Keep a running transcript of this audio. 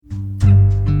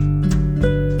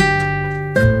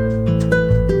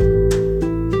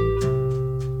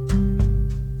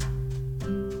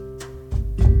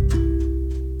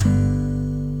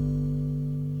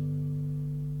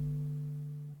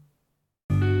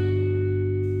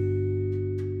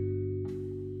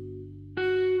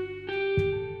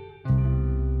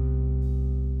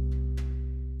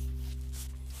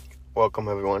Welcome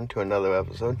everyone to another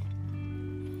episode.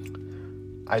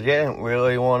 I didn't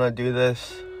really want to do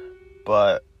this,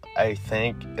 but I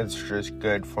think it's just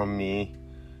good for me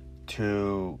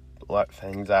to let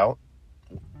things out.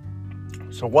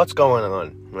 So what's going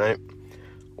on, right?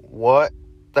 What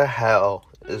the hell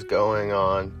is going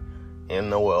on in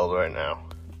the world right now?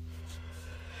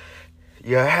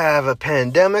 You have a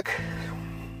pandemic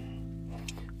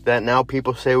that now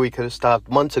people say we could have stopped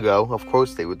months ago. Of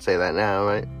course they would say that now,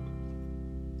 right?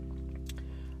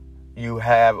 You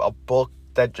have a book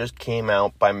that just came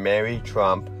out by Mary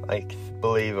Trump, I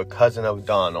believe a cousin of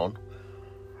Donald,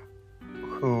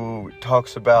 who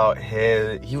talks about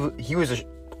he was an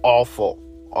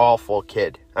awful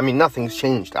kid. I mean, nothing's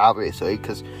changed, obviously,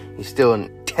 because he's still a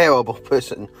terrible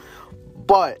person.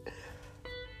 But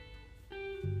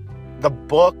the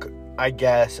book, I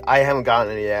guess, I haven't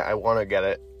gotten it yet, I want to get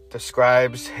it,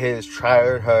 describes his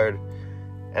childhood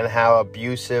and how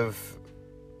abusive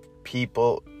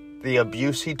people, the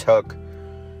abuse he took,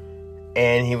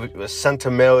 and he was sent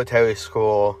to military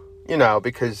school,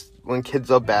 because when kids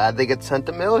are bad, they get sent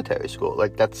to military school.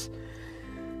 Like, that's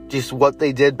just what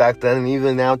they did back then, and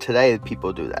even now today,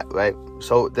 people do that, right?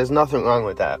 So, there's nothing wrong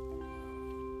with that.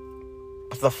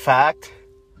 But the fact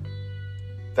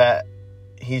that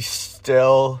he's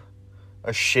still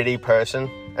a shitty person,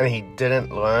 and he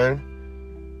didn't learn,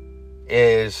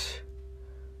 is,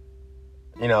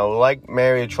 like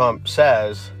Mary Trump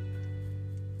says,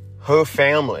 her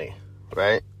family,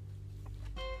 right,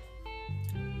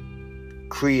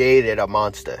 created a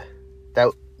monster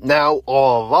that now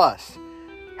all of us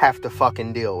have to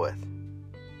fucking deal with.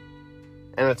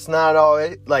 And it's not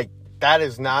always, that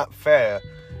is not fair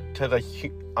to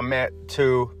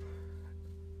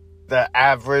the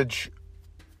average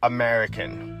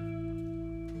American.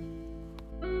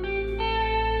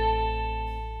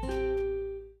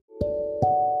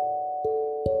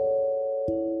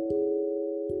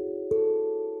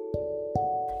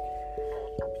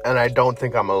 And I don't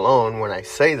think I'm alone when I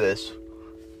say this,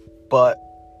 but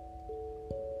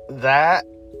that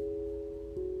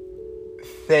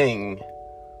thing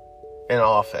in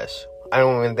office, I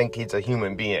don't even think he's a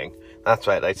human being. That's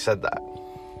right, I said that.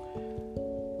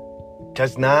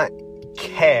 Does not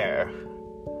care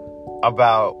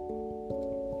about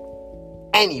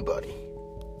anybody,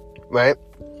 right?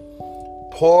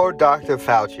 Poor Dr.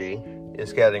 Fauci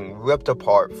is getting ripped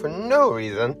apart for no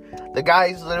reason. The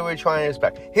guy's literally trying his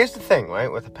best. Here's the thing,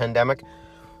 right, with the pandemic.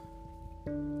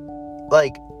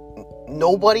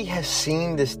 Nobody has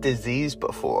seen this disease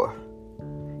before.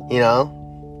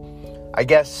 I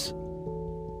guess,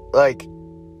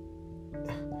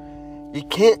 you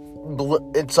can't,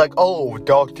 it's like, oh,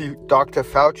 Dr.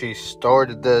 Fauci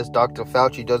started this. Dr.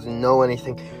 Fauci doesn't know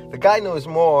anything. The guy knows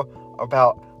more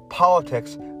about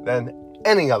politics than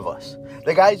any of us.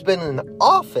 The guy's been in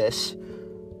office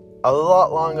a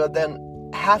lot longer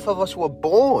than half of us were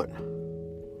born.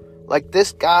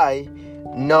 This guy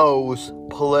knows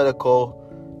political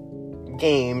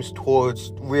games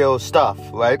towards real stuff,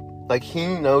 right? He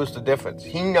knows the difference.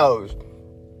 He knows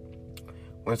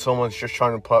when someone's just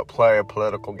trying to play a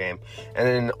political game. And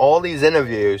in all these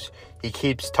interviews, he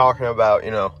keeps talking about,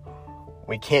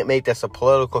 we can't make this a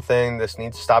political thing. This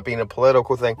needs to stop being a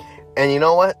political thing. And you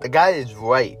know what? The guy is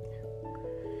right.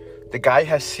 The guy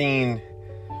has seen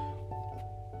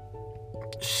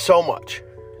so much.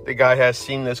 The guy has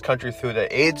seen this country through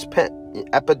the AIDS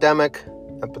epidemic.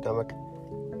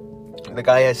 The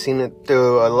guy has seen it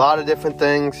through a lot of different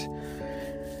things.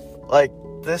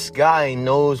 This guy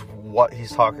knows what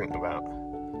he's talking about.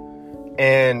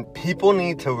 And people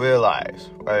need to realize,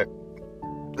 right?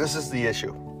 This is the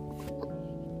issue.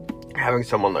 Having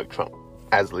someone like Trump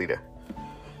as leader.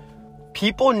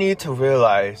 People need to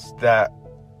realize that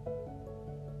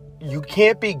you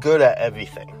can't be good at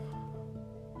everything.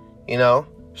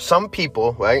 Some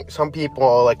people, right? Some people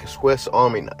are like a Swiss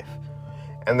Army knife.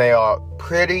 And they are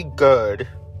pretty good,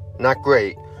 not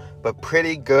great, but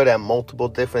pretty good at multiple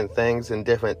different things in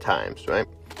different times, right?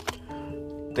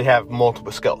 They have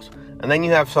multiple skills. And then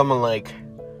you have someone like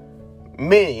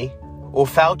me, or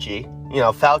Fauci.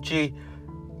 Fauci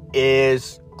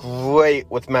is great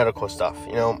with medical stuff.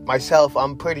 Myself,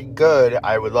 I'm pretty good,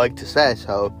 I would like to say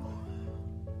so.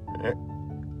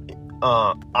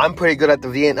 I'm pretty good at the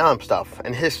Vietnam stuff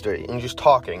and history and just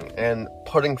talking and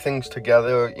putting things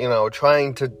together,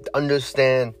 trying to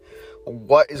understand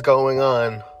what is going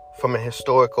on from a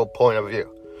historical point of view.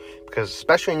 Because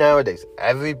especially nowadays,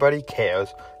 everybody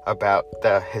cares about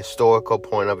the historical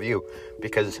point of view.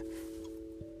 Because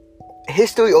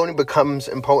history only becomes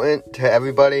important to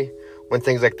everybody when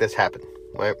things like this happen,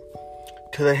 right?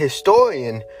 To the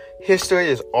historian, history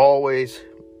is always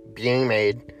being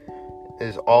made. It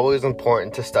is always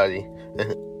important to study,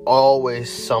 and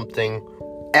always something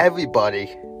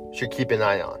everybody should keep an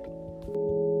eye on.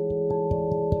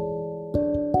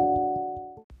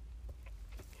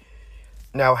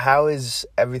 Now, how is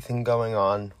everything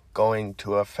going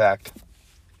to affect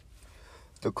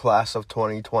the class of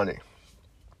 2020?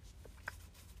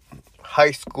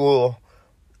 High school,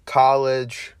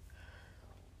 college,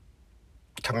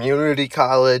 community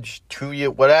college,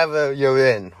 2-year, whatever you're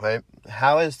in, right?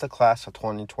 How is the class of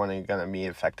 2020 going to be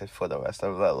affected for the rest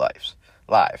of their lives?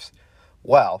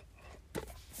 Well,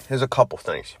 here's a couple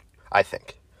things, I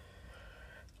think.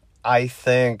 I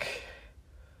think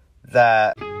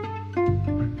that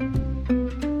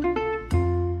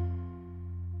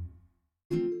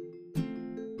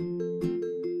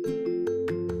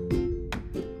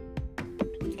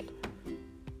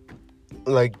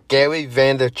like Gary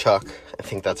Vaynerchuk, I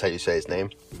think that's how you say his name,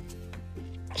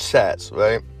 says,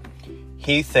 right?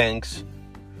 He thinks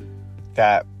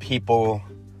that people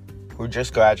who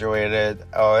just graduated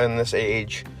or in this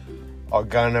age are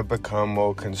gonna become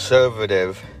more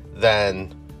conservative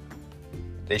than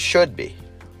they should be.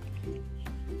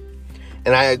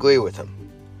 And I agree with him.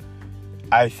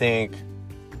 I think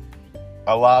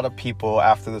a lot of people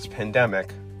after this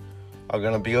pandemic are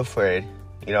gonna be afraid.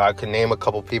 You know, I could name a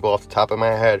couple people off the top of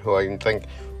my head who I can think,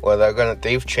 well,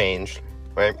 they've changed,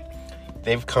 right?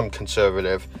 They've become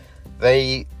conservative.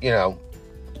 They,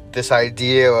 this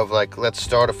idea of like, let's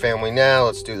start a family now,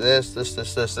 let's do this. And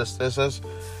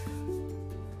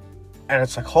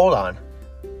it's like, hold on.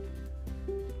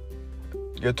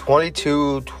 You're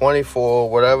 22, 24,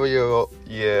 whatever your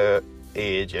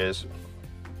age is.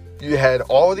 You had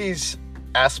all these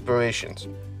aspirations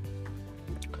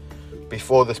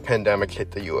before this pandemic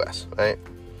hit the U.S., right?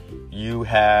 You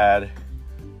had,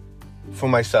 for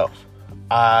myself,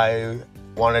 I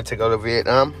wanted to go to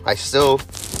Vietnam.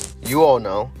 You all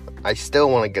know, I still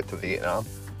want to get to Vietnam.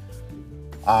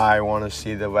 I want to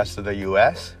see the rest of the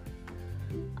U.S.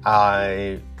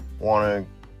 I want to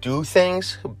do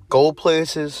things, go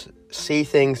places, see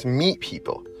things, meet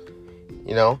people,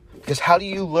 Because how do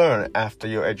you learn after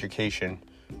your education,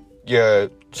 your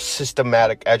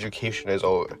systematic education is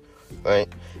over? Right?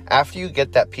 After you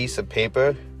get that piece of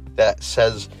paper that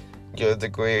says your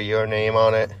degree or your name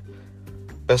on it,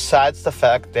 besides the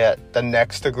fact that the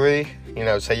next degree,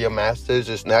 say your master's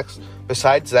is next,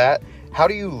 besides that, how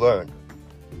do you learn?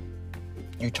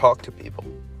 You talk to people.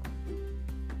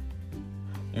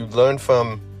 You learn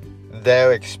from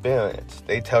their experience.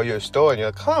 They tell you a story and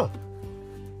you're like,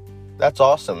 that's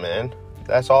awesome, man.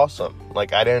 That's awesome.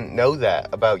 Like, I didn't know that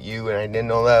about you and I didn't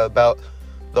know that about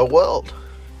the world.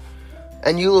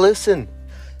 And you listen,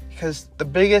 because the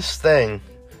biggest thing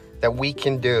that we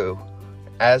can do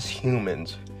as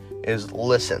humans is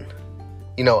listen.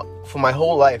 For my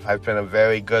whole life, I've been a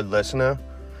very good listener,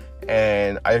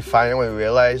 and I finally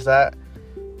realized that,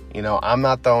 I'm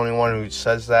not the only one who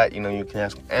says that. You can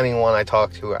ask anyone I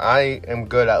talk to. I am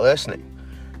good at listening.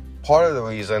 Part of the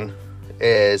reason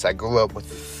is I grew up with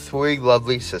 3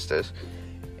 lovely sisters,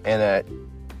 and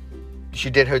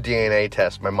she did her DNA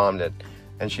test, my mom did.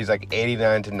 And she's like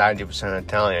 89 to 90%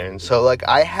 Italian. And so, like,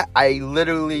 I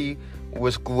literally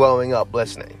was growing up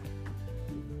listening.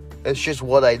 It's just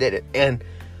what I did. And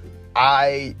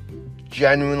I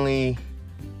genuinely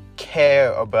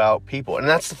care about people. And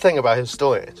that's the thing about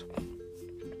historians.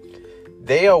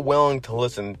 They are willing to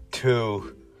listen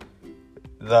to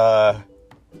the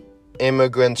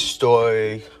immigrant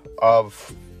story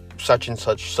of such and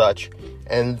such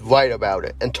and write about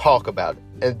it and talk about it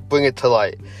and bring it to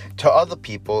light to other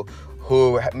people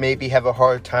who maybe have a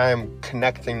hard time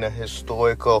connecting the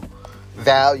historical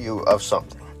value of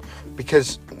something.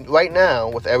 Because right now,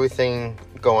 with everything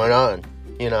going on,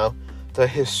 the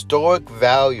historic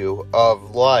value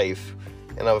of life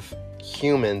and of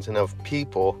humans and of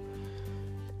people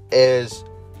is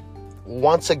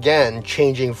once again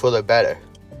changing for the better.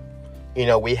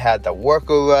 We had the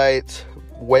worker rights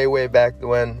way back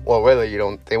when. Well, really,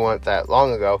 they weren't that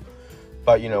long ago.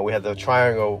 But, we had the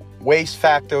Triangle Waste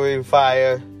Factory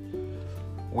fire.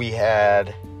 We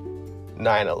had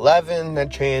 9/11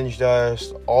 that changed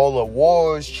us. All the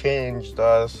wars changed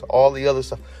us. All the other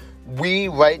stuff. We,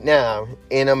 right now,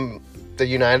 in the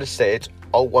United States,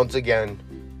 are once again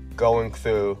going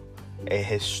through a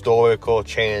historical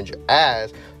change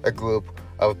as a group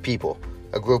of people.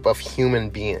 A group of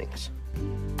human beings.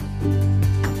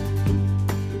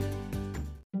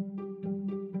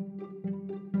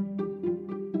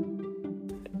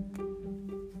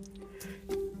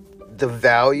 The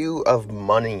value of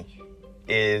money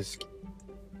is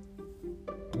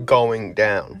going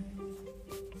down.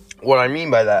 What I mean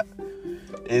by that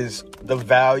is the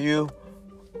value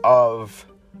of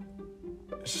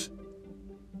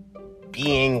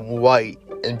being white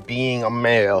and being a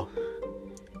male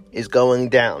is going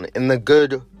down in the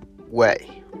good way.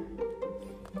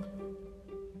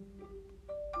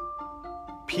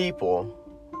 People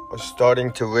are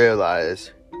starting to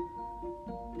realize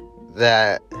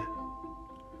that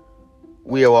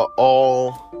we are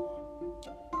all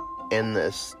in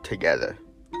this together,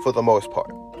 for the most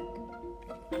part.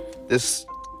 This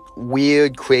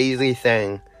weird, crazy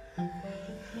thing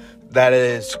that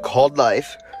is called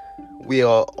life, we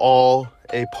are all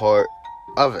a part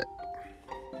of it.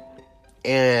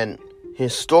 And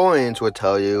historians would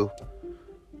tell you,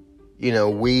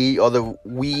 we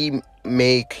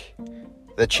make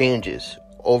the changes.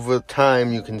 Over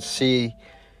time, you can see,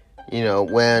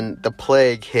 when the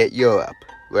plague hit Europe,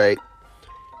 right?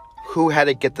 Who had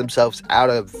to get themselves out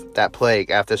of that plague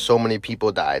after so many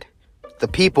people died? The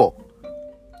people.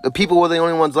 The people were the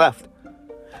only ones left.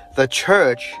 The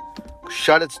church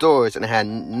shut its doors and had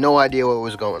no idea what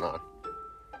was going on.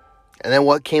 And then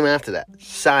what came after that?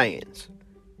 Science.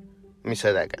 Let me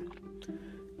say that again.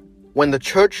 When the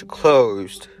church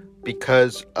closed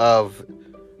because of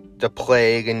the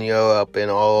plague in Europe and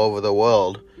all over the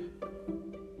world,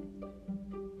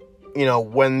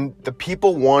 when the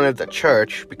people wanted the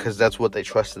church, because that's what they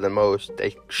trusted the most,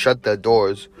 they shut their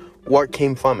doors. What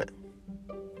came from it?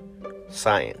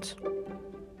 Science.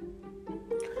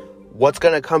 What's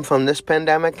going to come from this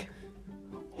pandemic?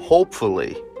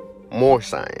 Hopefully, more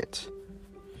science.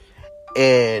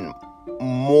 And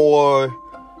more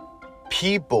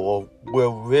people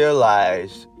will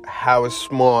realize how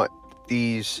smart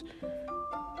these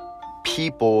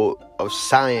people of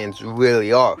science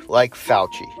really are. Like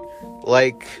Fauci.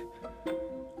 Like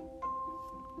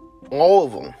all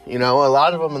of them. A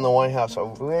lot of them in the White House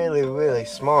are really, really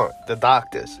smart. The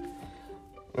doctors.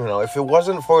 If it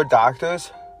wasn't for doctors,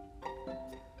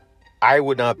 I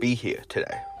would not be here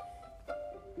today.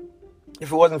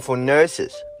 If it wasn't for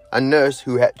nurses, a nurse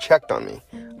who had checked on me,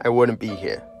 I wouldn't be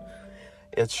here.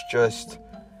 It's just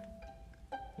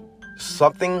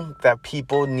something that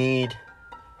people need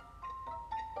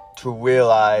to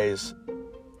realize,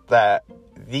 that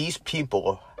these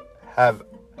people have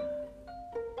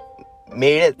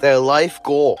made it their life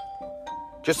goal.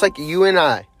 Just like you and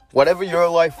I. Whatever your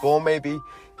life goal may be,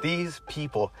 these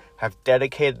people have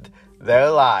dedicated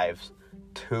their lives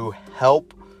to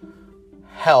help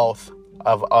health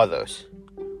of others.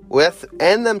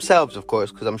 And themselves, of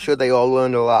course, because I'm sure they all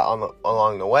learned a lot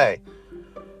along the way.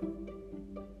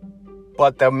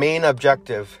 But the main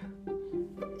objective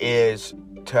is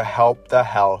to help the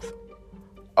health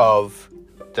of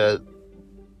the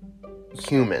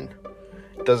human.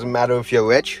 It doesn't matter if you're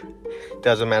rich. It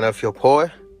doesn't matter if you're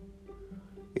poor.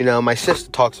 My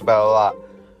sister talks about a lot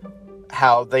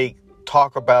how they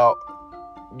talk about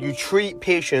you treat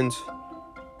patients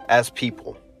as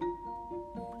people.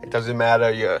 It doesn't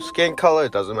matter your skin color.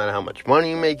 It doesn't matter how much money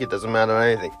you make. It doesn't matter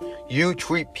anything. You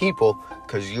treat people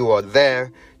because you are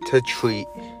there to treat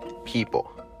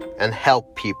people and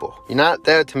help people. You're not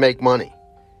there to make money.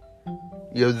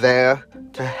 You're there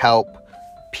to help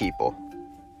people.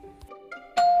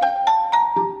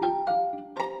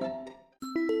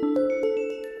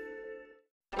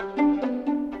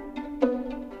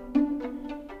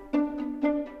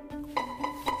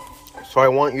 So I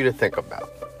want you to think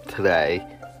about today,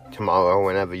 tomorrow,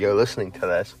 whenever you're listening to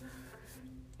this,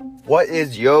 what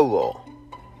is your role?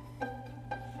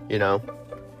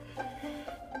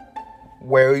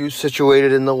 Where are you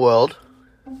situated in the world?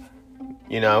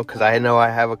 Because I know I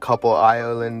have a couple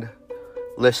Ireland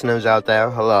listeners out there.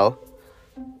 Hello.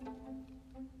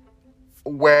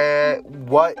 What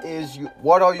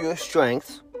are your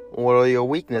strengths? What are your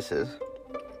weaknesses?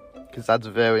 Because that's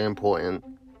very important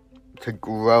to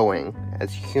growing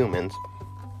as humans.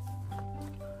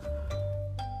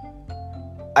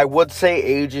 I would say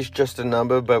age is just a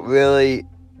number, but really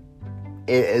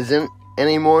it isn't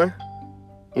anymore,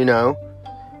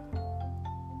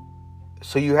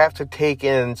 So you have to take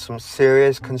in some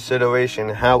serious consideration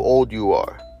how old you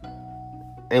are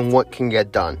and what can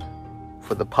get done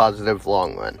for the positive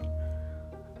long run.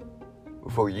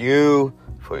 For you,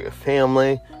 for your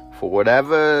family, for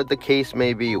whatever the case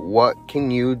may be, what can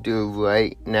you do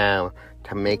right now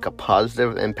to make a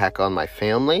positive impact on my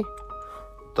family,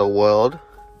 the world,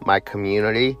 my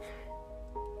community,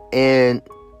 and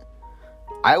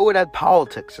I would add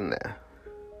politics in there.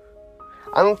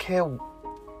 I don't care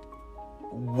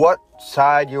what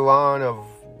side you're on of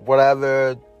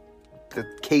whatever the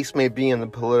case may be in the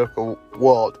political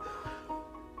world.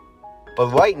 But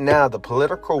right now, the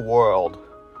political world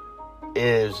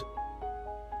is,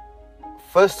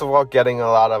 first of all, getting a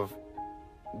lot of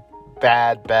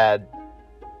bad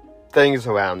things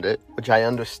around it, which I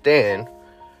understand.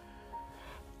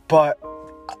 But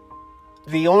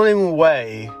the only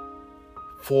way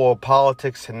for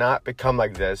politics to not become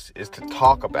like this is to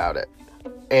talk about it.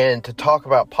 And to talk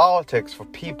about politics for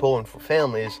people and for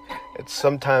families, it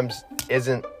sometimes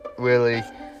isn't really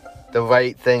the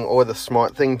right thing or the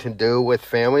smart thing to do with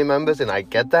family members, and I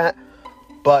get that.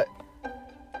 But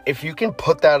if you can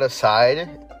put that aside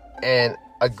and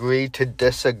agree to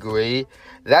disagree,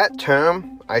 that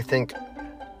term, I think,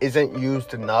 isn't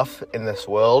used enough in this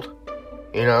world,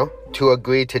 to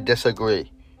agree to disagree,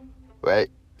 right?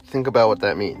 Think about what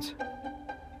that means.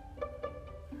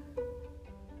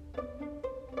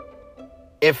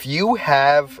 If you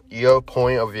have your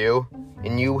point of view,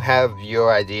 and you have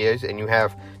your ideas, and you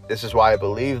have, this is why I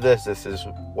believe this is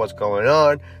what's going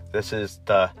on, this is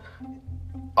the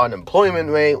unemployment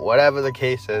rate, whatever the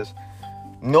case is,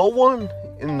 no one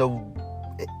in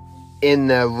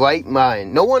the right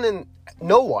mind, no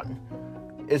one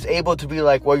is able to be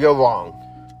like, well, you're wrong,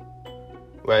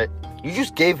 right? You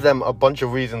just gave them a bunch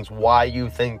of reasons why you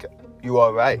think you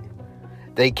are right.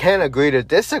 They can agree to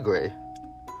disagree,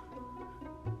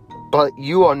 but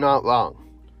you are not wrong.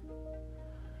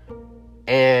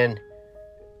 And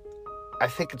I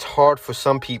think it's hard for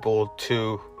some people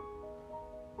to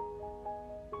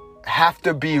have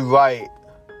to be right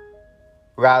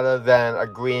rather than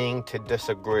agreeing to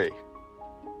disagree.